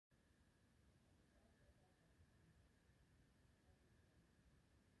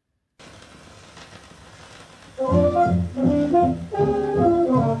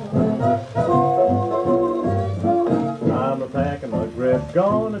I'm a-packing my grip,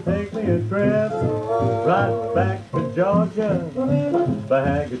 gonna take me a trip right back to Georgia,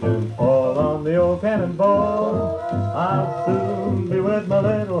 baggage all on the old cannonball. I'll soon be with my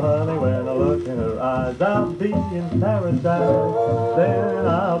little honey. When I look in her eyes, I'll be in paradise. Then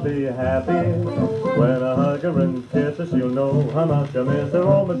I'll be happy. When I hug her and kiss her, she'll know how much I miss her.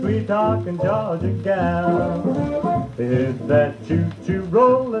 Oh, my sweet talking Georgia gal. It's that choo-choo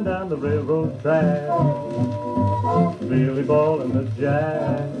rolling down the railroad track, Billy Ball and the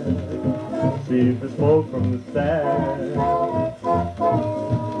jack, see the smoke from the stack.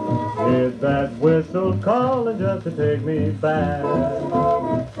 It's that whistle calling just to take me back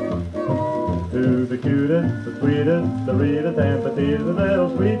to the cutest, the sweetest, the readest and petitest, the little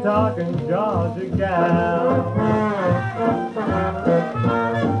sweet talking Georgia gal.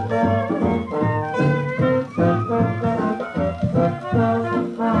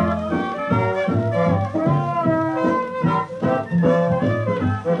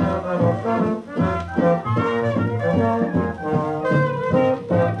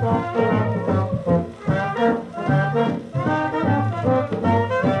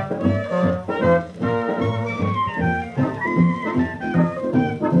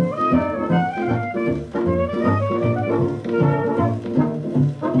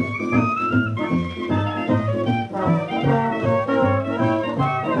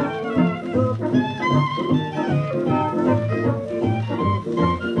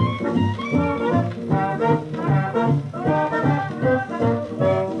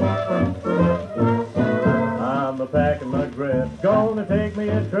 Packing my grip, gonna take me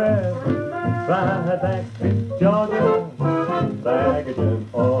a trip right back to Georgia, baggage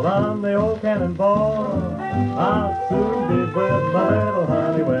all on the old cannonball. I'll soon be with my little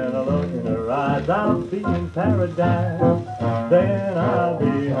honey. When I look in her eyes, I'll be in paradise. Then I'll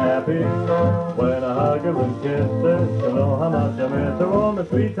be happy. When I hug her and kiss her, she'll know how much I miss her. Oh, my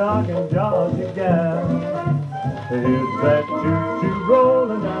sweet talking Georgia gal. Here's that choo-choo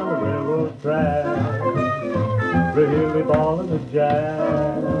rolling down the railroad track, really ballin' the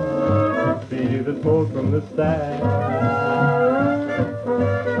jack, see the smoke from the stack.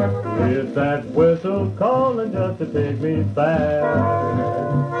 It's that whistle calling just to take me back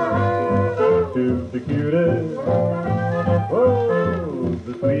to the cutest, oh,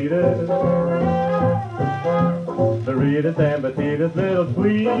 the sweetest, the readest and petitest little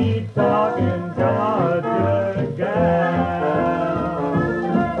sweet talking Georgia gal.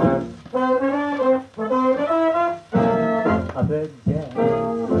 I said